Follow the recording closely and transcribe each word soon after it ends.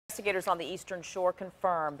Investigators on the Eastern Shore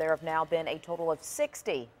confirm there have now been a total of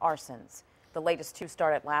 60 arsons. The latest two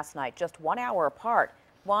started last night, just 1 hour apart.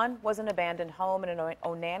 One was an abandoned home in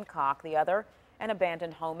Onancock, the other an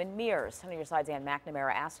abandoned home in Mears. 10 on your side's Ann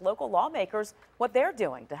McNamara asked local lawmakers what they're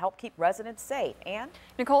doing to help keep residents safe. And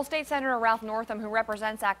Nicole, State Senator Ralph Northam, who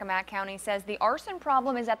represents Accomack County, says the arson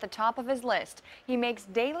problem is at the top of his list. He makes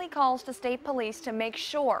daily calls to state police to make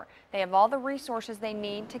sure they have all the resources they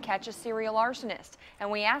need to catch a serial arsonist. And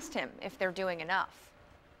we asked him if they're doing enough.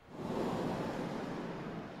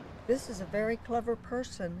 This is a very clever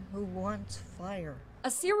person who wants fire. A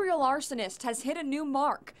serial arsonist has hit a new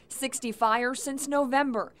mark, 60 fires since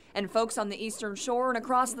November, and folks on the Eastern Shore and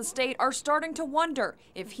across the state are starting to wonder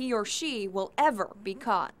if he or she will ever be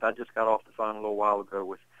caught. I just got off the phone a little while ago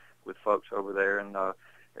with folks over there, and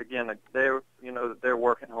again, they're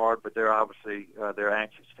working hard, but they're obviously they're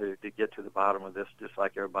anxious to get to the bottom of this, just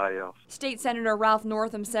like everybody else. State Senator Ralph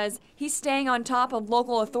Northam says he's staying on top of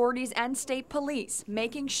local authorities and state police,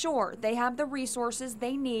 making sure they have the resources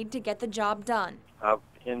they need to get the job done. I'm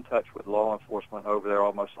in touch with law enforcement over there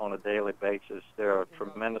almost on a daily basis. There are a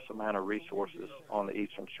tremendous amount of resources on the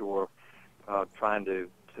Eastern Shore trying to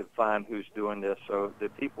find who's doing this. So the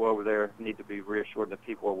people over there need to be reassured that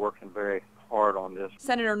people are working very hard on this.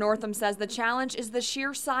 Senator Northam says the challenge is the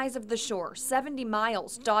sheer size of the shore, 70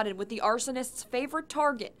 miles dotted with the arsonist's favorite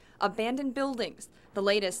target, abandoned buildings. The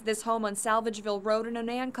latest, this home on Salvageville Road in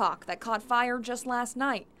Onancock that caught fire just last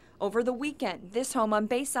night. Over the weekend, this home on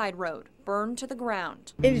Bayside Road burned to the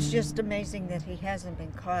ground. It is just amazing that he hasn't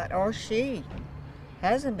been caught, or she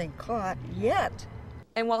hasn't been caught yet.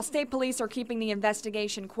 And while state police are keeping the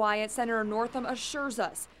investigation quiet, Senator Northam assures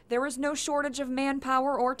us there is no shortage of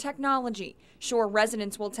manpower or technology. Shore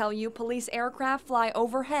residents will tell you police aircraft fly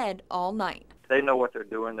overhead all night. They know what they're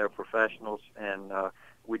doing. They're professionals, and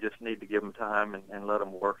we just need to give them time and let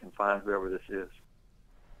them work and find whoever this is.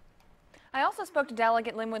 I also spoke to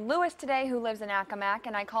Delegate Linwood Lewis today, who lives in Accomack,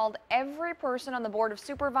 and I called every person on the Board of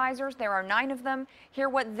Supervisors. There are 9 of them. Hear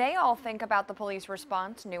what they all think about the police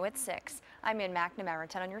response, new at 6. I'm Ann McNamara,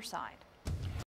 10 on your side.